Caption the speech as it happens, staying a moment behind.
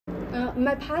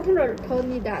My partner told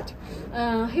me that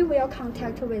he will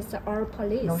contact with our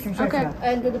police. Okay.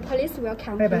 And the police will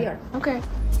come here. Okay.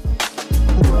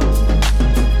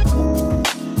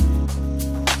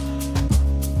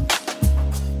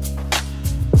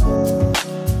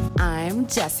 I'm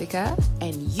Jessica,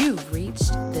 and you've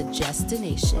reached the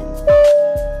destination.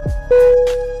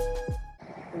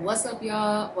 What's up,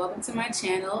 y'all? Welcome to my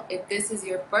channel. If this is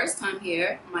your first time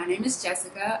here, my name is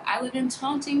Jessica. I live in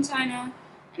Chongqing, China,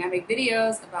 and I make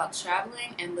videos about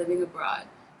traveling and living abroad.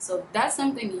 So if that's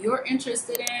something you're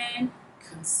interested in,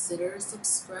 consider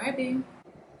subscribing.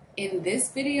 In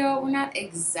this video, we're not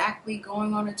exactly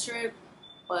going on a trip,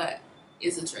 but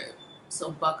it's a trip,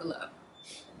 so buckle up.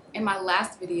 In my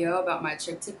last video about my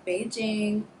trip to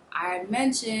Beijing, I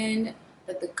mentioned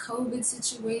that the COVID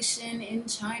situation in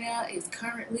China is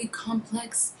currently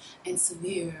complex and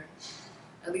severe.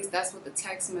 At least that's what the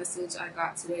text message I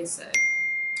got today said.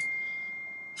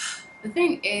 The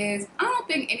thing is, I don't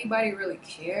think anybody really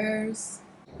cares.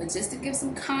 But just to give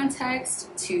some context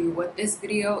to what this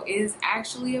video is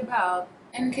actually about,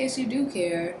 and in case you do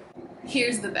care,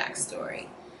 here's the backstory.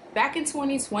 Back in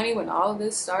 2020, when all of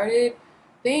this started,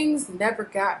 things never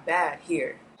got bad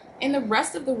here. In the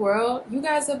rest of the world, you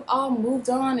guys have all moved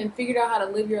on and figured out how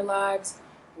to live your lives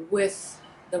with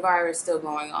the virus still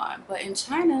going on. But in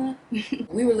China,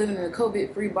 we were living in a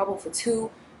COVID-free bubble for 2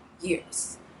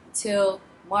 years, till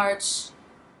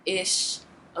March-ish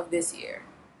of this year.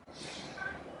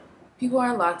 People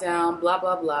are in lockdown, blah,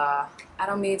 blah, blah. I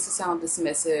don't mean to sound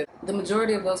dismissive. The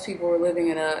majority of those people were living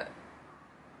in a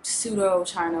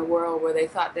pseudo-China world where they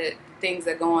thought that things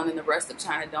that go on in the rest of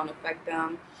China don't affect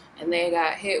them. And they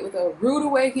got hit with a rude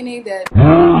awakening that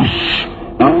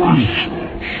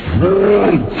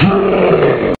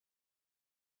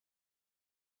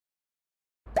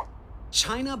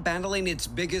China battling its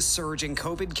biggest surge in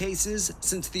COVID cases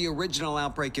since the original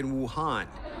outbreak in Wuhan.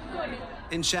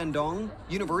 In Shandong,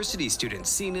 university students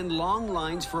seen in long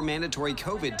lines for mandatory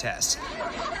COVID tests.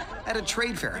 At a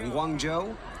trade fair in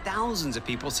Guangzhou, thousands of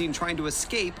people seen trying to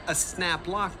escape a snap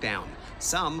lockdown,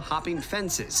 some hopping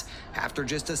fences, after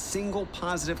just a single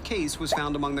positive case was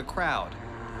found among the crowd.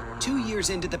 2 years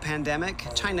into the pandemic,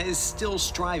 China is still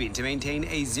striving to maintain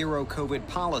a zero COVID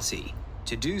policy.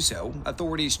 To do so,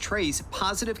 authorities trace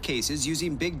positive cases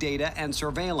using big data and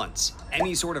surveillance.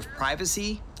 Any sort of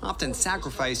privacy often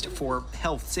sacrificed for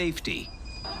health safety.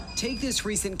 Take this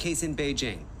recent case in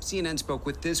Beijing. CNN spoke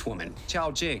with this woman,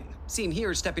 Chao Jing, seen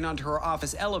here stepping onto her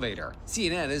office elevator.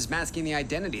 CNN is masking the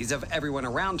identities of everyone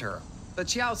around her. But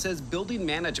Xiao says building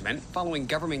management, following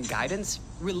government guidance,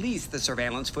 released the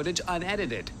surveillance footage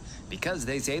unedited because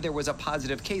they say there was a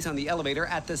positive case on the elevator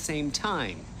at the same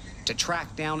time. To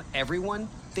track down everyone,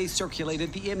 they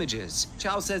circulated the images.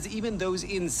 Xiao says even those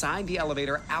inside the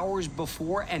elevator hours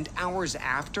before and hours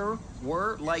after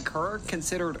were, like her,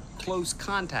 considered close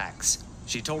contacts.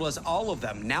 She told us all of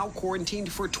them now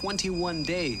quarantined for 21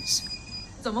 days.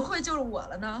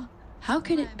 How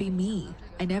could it be me?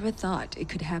 I never thought it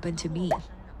could happen to me.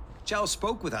 Xiao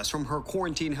spoke with us from her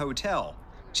quarantine hotel.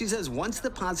 She says once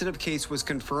the positive case was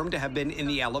confirmed to have been in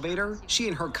the elevator, she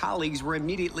and her colleagues were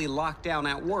immediately locked down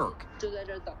at work.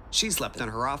 She slept on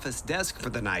her office desk for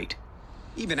the night.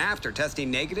 Even after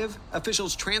testing negative,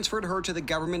 officials transferred her to the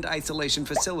government isolation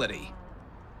facility.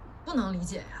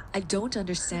 I don't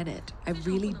understand it. I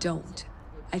really don't.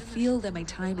 I feel that my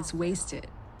time is wasted.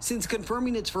 Since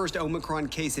confirming its first Omicron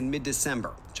case in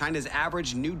mid-December, China's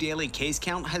average new daily case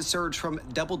count has surged from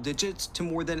double digits to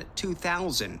more than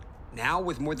 2,000. Now,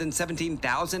 with more than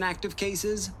 17,000 active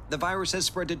cases, the virus has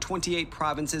spread to 28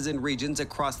 provinces and regions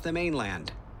across the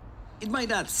mainland. It might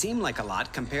not seem like a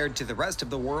lot compared to the rest of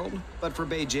the world, but for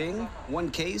Beijing, one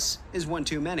case is one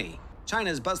too many.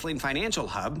 China's bustling financial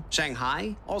hub,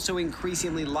 Shanghai, also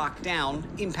increasingly locked down,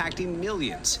 impacting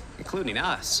millions, including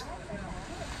us.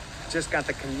 Just got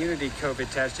the community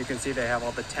COVID test. You can see they have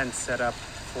all the tents set up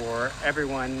for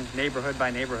everyone, neighborhood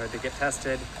by neighborhood, to get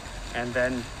tested and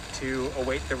then to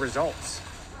await the results.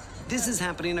 This is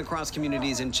happening across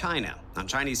communities in China. On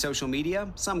Chinese social media,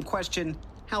 some question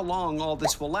how long all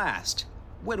this will last.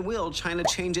 When will China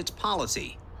change its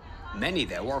policy? Many,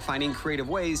 though, are finding creative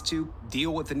ways to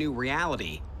deal with the new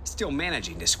reality, still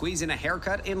managing to squeeze in a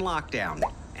haircut in lockdown.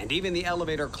 And even the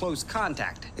elevator close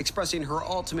contact, expressing her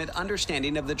ultimate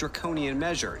understanding of the draconian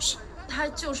measures.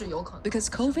 Because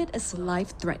COVID is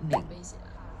life-threatening.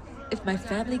 If my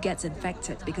family gets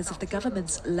infected because of the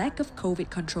government's lack of COVID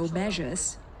control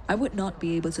measures, I would not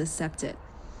be able to accept it.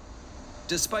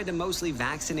 Despite a mostly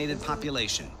vaccinated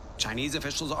population, Chinese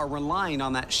officials are relying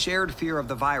on that shared fear of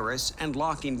the virus and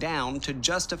locking down to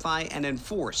justify and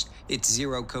enforce its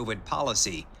zero COVID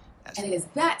policy. And it is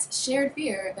that shared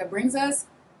fear that brings us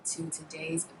to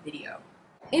today's video.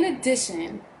 In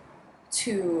addition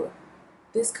to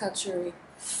this country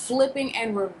flipping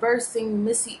and reversing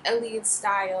Missy Elliott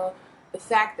style, the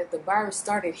fact that the virus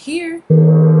started here,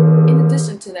 in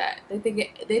addition to that,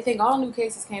 they think all new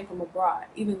cases came from abroad,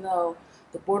 even though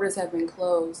the borders have been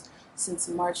closed since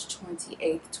March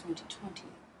 28th, 2020.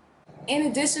 In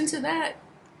addition to that,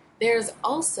 there's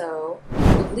also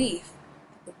belief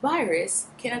that the virus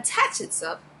can attach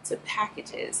itself to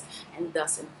packages and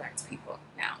thus infect people.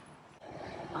 Now,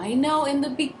 I know in the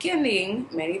beginning,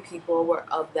 many people were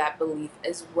of that belief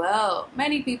as well.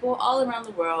 Many people all around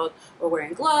the world were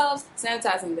wearing gloves,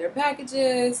 sanitizing their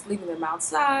packages, leaving them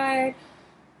outside.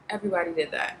 Everybody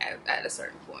did that at a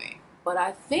certain point. But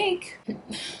I think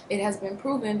it has been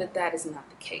proven that that is not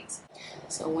the case.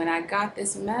 So when I got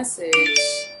this message,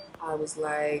 I was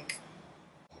like,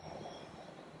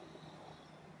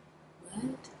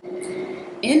 what?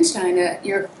 In China,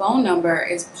 your phone number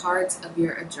is part of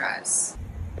your address.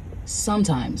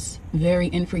 Sometimes, very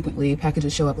infrequently,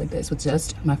 packages show up like this with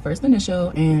just my first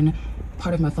initial and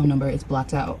part of my phone number is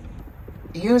blocked out.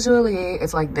 Usually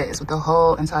it's like this with the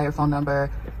whole entire phone number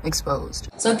exposed.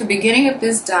 So at the beginning of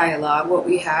this dialogue, what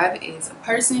we have is a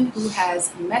person who has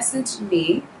messaged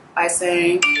me by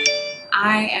saying,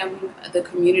 I am the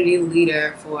community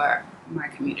leader for my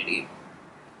community.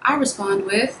 I respond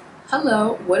with,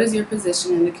 hello, what is your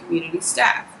position in the community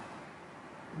staff?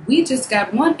 We just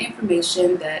got one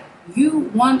information that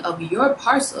one of your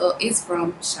parcel is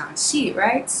from Shaanxi,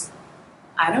 right?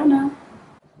 I don't know.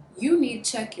 You need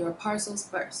to check your parcels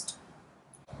first.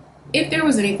 If there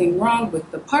was anything wrong with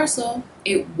the parcel,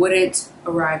 it wouldn't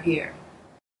arrive here.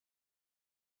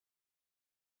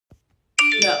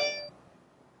 No.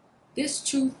 This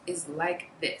truth is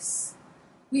like this.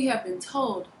 We have been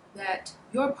told that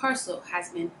your parcel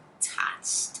has been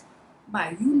touched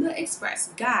by Yunda Express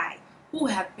guy who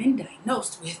have been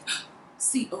diagnosed with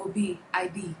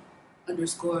COVID-19.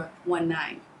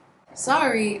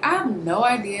 Sorry, I have no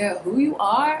idea who you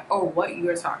are or what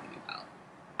you're talking about.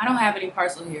 I don't have any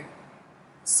parcel here.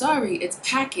 Sorry, it's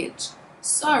package.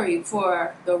 Sorry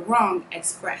for the wrong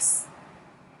express.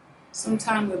 Some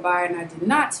time went by and I did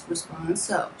not respond,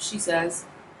 so she says,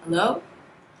 hello?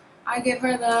 I give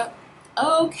her the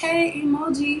okay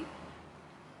emoji.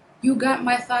 You got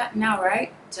my thought now,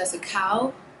 right,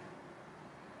 Jessica?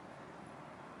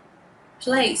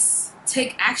 Place,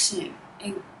 take action,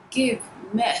 and give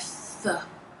meth.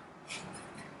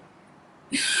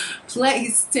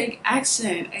 Please take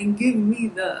action and give me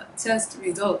the test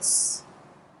results.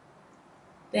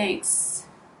 Thanks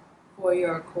for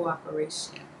your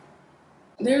cooperation.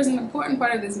 There's an important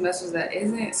part of this message that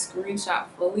isn't screenshot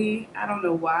fully. I don't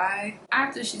know why.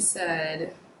 After she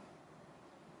said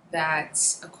that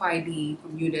a Kwai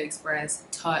from Yuda Express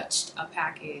touched a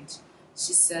package,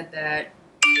 she said that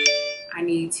I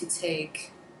need to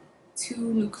take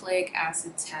 2 nucleic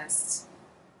acid tests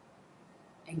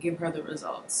and give her the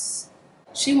results.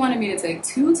 She wanted me to take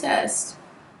 2 tests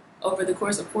over the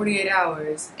course of 48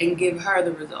 hours and give her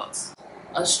the results.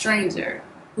 A stranger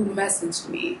who messaged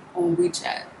me on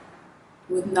WeChat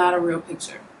with not a real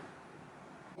picture.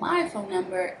 My phone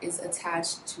number is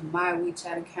attached to my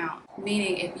WeChat account,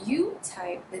 meaning if you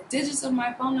type the digits of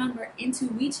my phone number into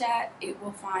WeChat, it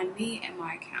will find me and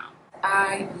my account.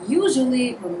 I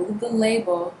usually remove the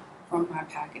label from my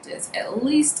packages, at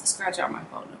least scratch out my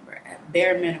phone number at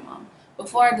bare minimum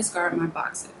before I discard my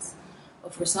boxes.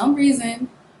 But for some reason,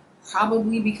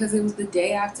 probably because it was the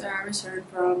day after I returned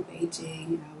from Beijing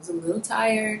and I was a little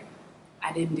tired,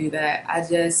 I didn't do that. I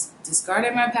just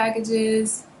discarded my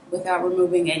packages without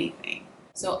removing anything.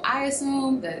 So I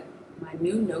assumed that my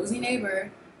new nosy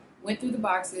neighbor went through the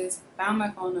boxes, found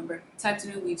my phone number, typed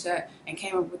it in WeChat, and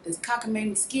came up with this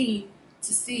cockamamie scheme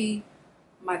to see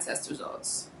my test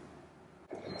results.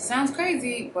 Sounds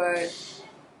crazy, but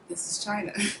this is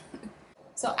China.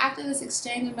 So after this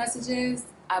exchange of messages,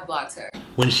 I blocked her.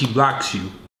 When she blocks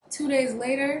you, 2 days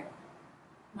later,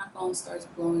 my phone starts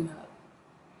blowing up.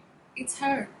 It's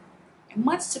her. And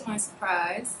much to my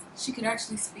surprise, she could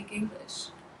actually speak English.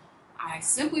 I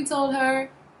simply told her,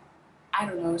 I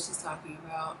don't know what she's talking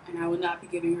about, and I would not be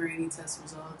giving her any test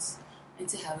results, and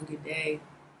to have a good day.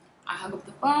 I hung up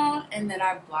the phone, and then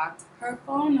I blocked her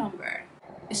phone number.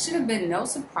 It should have been no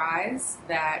surprise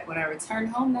that when I returned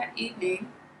home that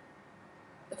evening,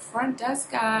 the front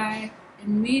desk guy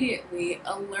immediately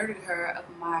alerted her of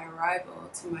my arrival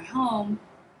to my home,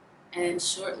 and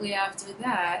shortly after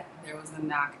that, there was a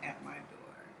knock at my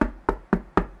door.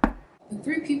 The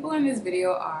 3 people in this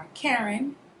video are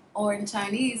Karen, or in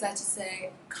Chinese I should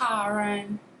say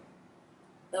Karen,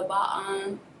 the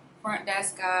bottom front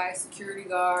desk guy, security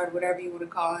guard, whatever you want to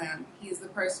call him. He's the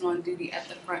person on duty at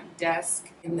the front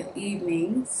desk in the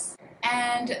evenings.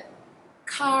 And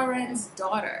Karen's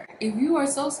daughter. If you are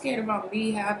so scared about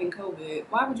me having COVID,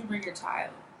 why would you bring your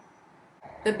child?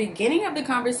 The beginning of the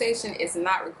conversation is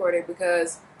not recorded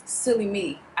because, silly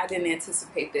me, I didn't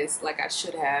anticipate this like I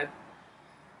should have.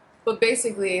 But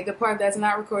basically, the part that's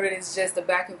not recorded is just the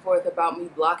back and forth about me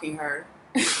blocking her.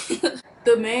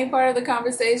 The main part of the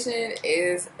conversation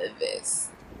is this.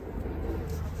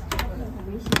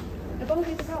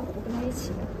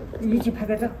 一起拍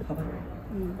个照，好吧？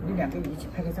你两个一起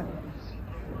拍个照。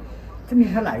这里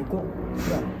还来过，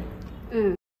是吧？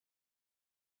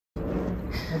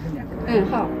我们两个。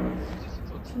好。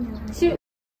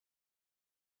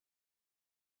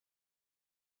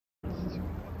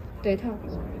对头。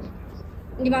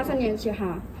你马上联系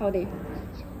哈，好的。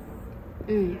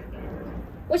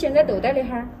我现在都在那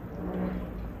哈儿。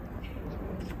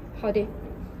好的。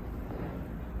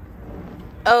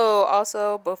 Oh,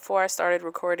 also, before I started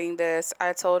recording this,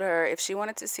 I told her if she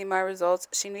wanted to see my results,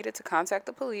 she needed to contact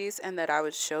the police and that I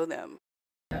would show them.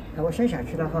 我先下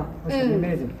去了哈，我下面没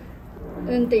人。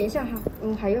等一下哈，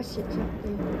还要写一下。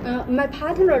My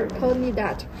partner told me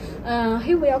that,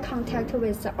 he will contact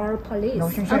with our police.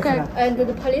 Okay. And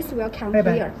the police will come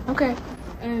here. Okay.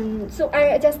 So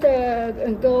I just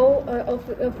go of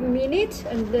a minute,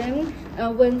 and then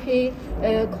when he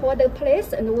call the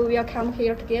police, and we will come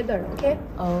here together. Okay?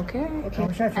 Okay.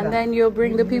 And then you'll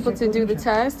bring the people to do the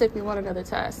test if you want another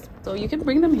test. So you can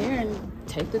bring them here and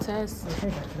take the test.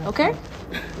 Okay?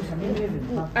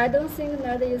 I don't think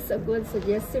that is a good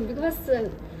suggestion because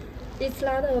it's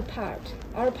not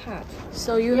our part.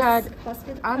 So you had.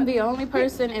 I'm the only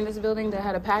person in this building that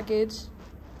had a package.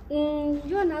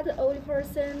 You are not the only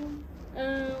person.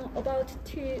 I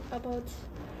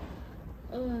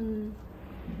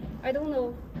don't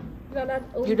know. You are not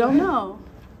only. You don't know.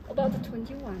 About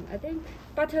 21, I think.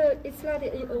 But it's not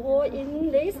all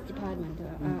in this department.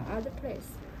 Other place.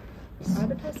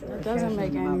 It doesn't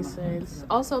make any sense.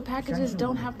 Also, packages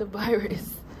don't have the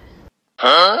virus.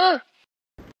 Huh?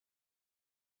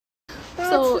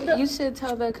 So you should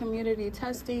tell the community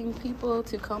testing people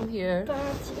to come here,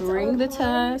 bring the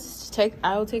test.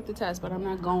 I'll take the test, but I'm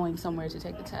not going somewhere to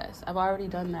take the test. I've already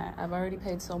done that. I've already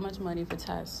paid so much money for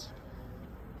tests.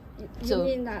 You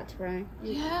mean that, right?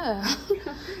 Yeah.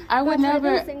 I would never.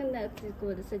 I don't think that's a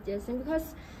good suggestion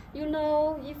because, you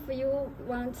know, if you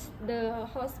want the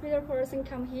hospital person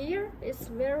come here, it's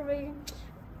very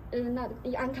not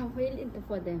inconvenient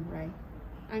for them, right?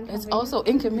 It's also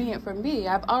inconvenient for me.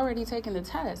 I've already taken the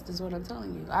test, is what I'm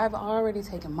telling you. I've already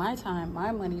taken my time,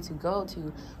 my money to go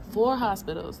to 4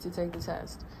 hospitals to take the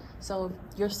test. So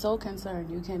if you're so concerned,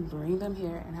 you can bring them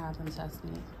here and have them test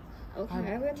me.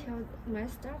 Okay, I will tell my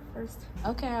staff first.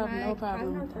 Okay, I have no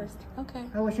problem with that. First. Okay.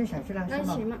 我先下去了，那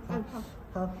行吧，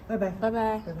好，拜拜。Bye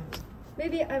bye.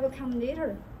 Maybe I will come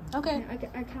later. Okay. I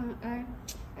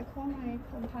call my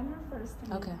partner first.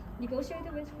 Okay. Negotiate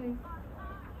with him.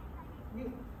 你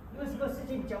有什么事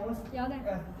情叫我？要的。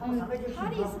他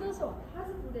的意思都说他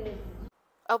是不得。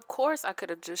Of course, I could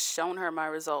have just shown her my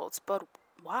results, but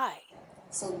why?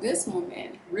 So this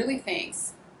woman really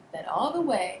thinks that all the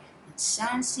way in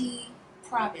Shanxi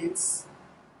province,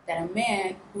 that a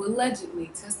man who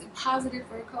allegedly tested positive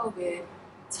for COVID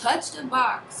touched a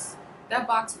box. That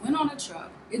box went on a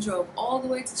truck. It drove all the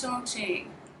way to Chongqing.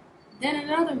 Then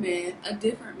another man, a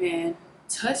different man,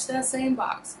 touched that same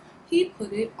box. He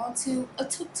put it onto a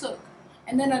tuk-tuk.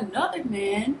 And then another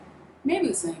man, maybe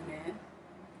the same man,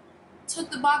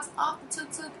 took the box off the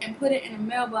tuk-tuk and put it in a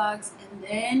mailbox. And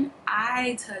then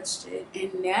I touched it.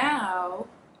 And now,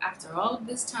 after all of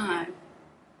this time,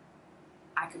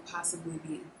 I could possibly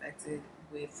be infected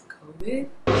with COVID.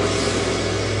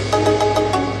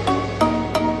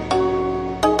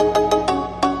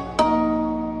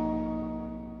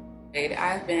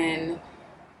 I've been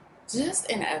just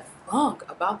in a funk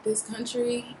about this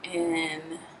country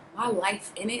and my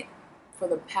life in it for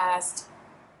the past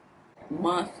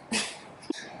month.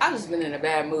 I've just been in a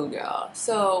bad mood, y'all.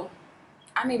 So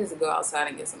I needed to go outside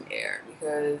and get some air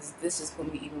because this just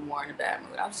put me even more in a bad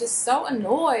mood. I was just so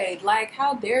annoyed. Like,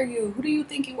 how dare you? Who do you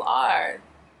think you are?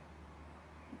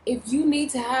 If you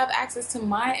need to have access to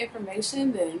my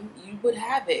information, then you would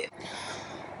have it.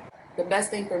 The best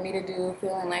thing for me to do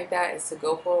feeling like that is to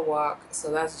go for a walk. So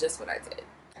that's just what I did.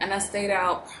 And I stayed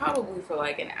out probably for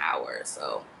like an hour.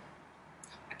 So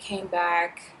I came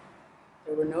back.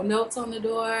 There were no notes on the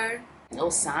door. No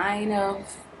sign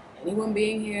of anyone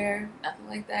being here. Nothing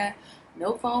like that.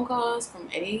 No phone calls from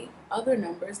any other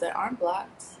numbers that aren't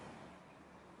blocked.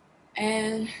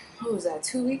 And what was that,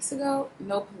 2 weeks ago?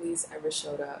 No police ever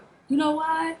showed up. You know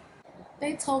why?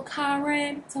 They told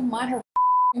Karen to mind her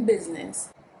business.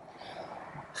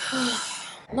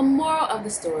 The moral of the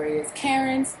story is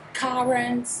Karens,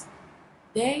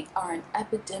 they are an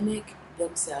epidemic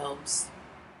themselves.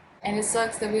 And it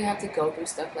sucks that we have to go through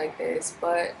stuff like this,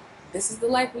 but this is the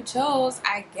life we chose,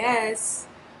 I guess,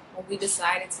 when we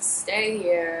decided to stay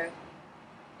here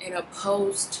in a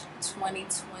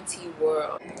post-2020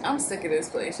 world. I'm sick of this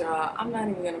place, y'all. I'm not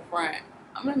even gonna front.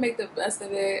 I'm gonna make the best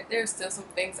of it. There's still some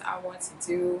things I want to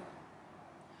do,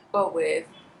 but with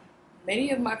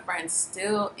many of my friends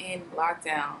still in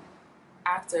lockdown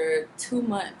after 2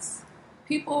 months,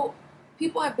 people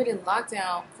have been in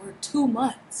lockdown for 2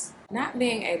 months, not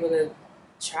being able to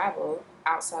travel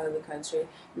outside of the country,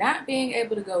 not being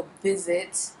able to go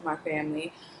visit my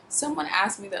family. Someone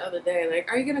asked me the other day,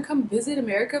 like, are you gonna come visit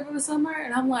America for the summer?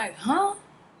 And I'm like, huh?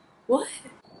 What?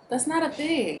 That's not a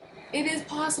thing. It is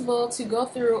possible to go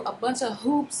through a bunch of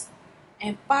hoops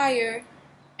and fire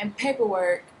and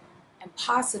paperwork and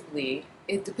possibly,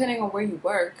 depending on where you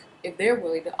work, if they're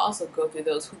willing to also go through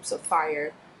those hoops of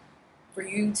fire, for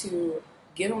you to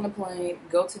get on a plane,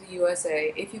 go to the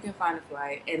USA if you can find a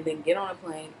flight, and then get on a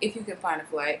plane if you can find a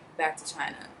flight back to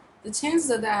China. The chances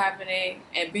of that happening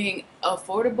and being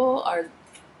affordable are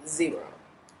zero.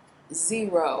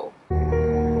 Zero.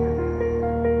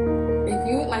 If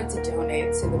you would like to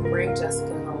donate to the Bring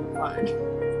Jessica Home Fund.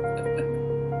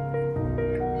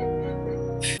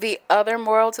 The other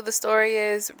moral to the story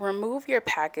is remove your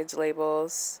package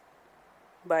labels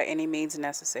by any means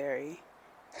necessary.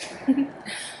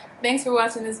 Thanks for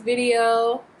watching this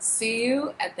video. See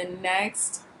you at the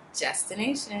next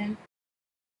destination.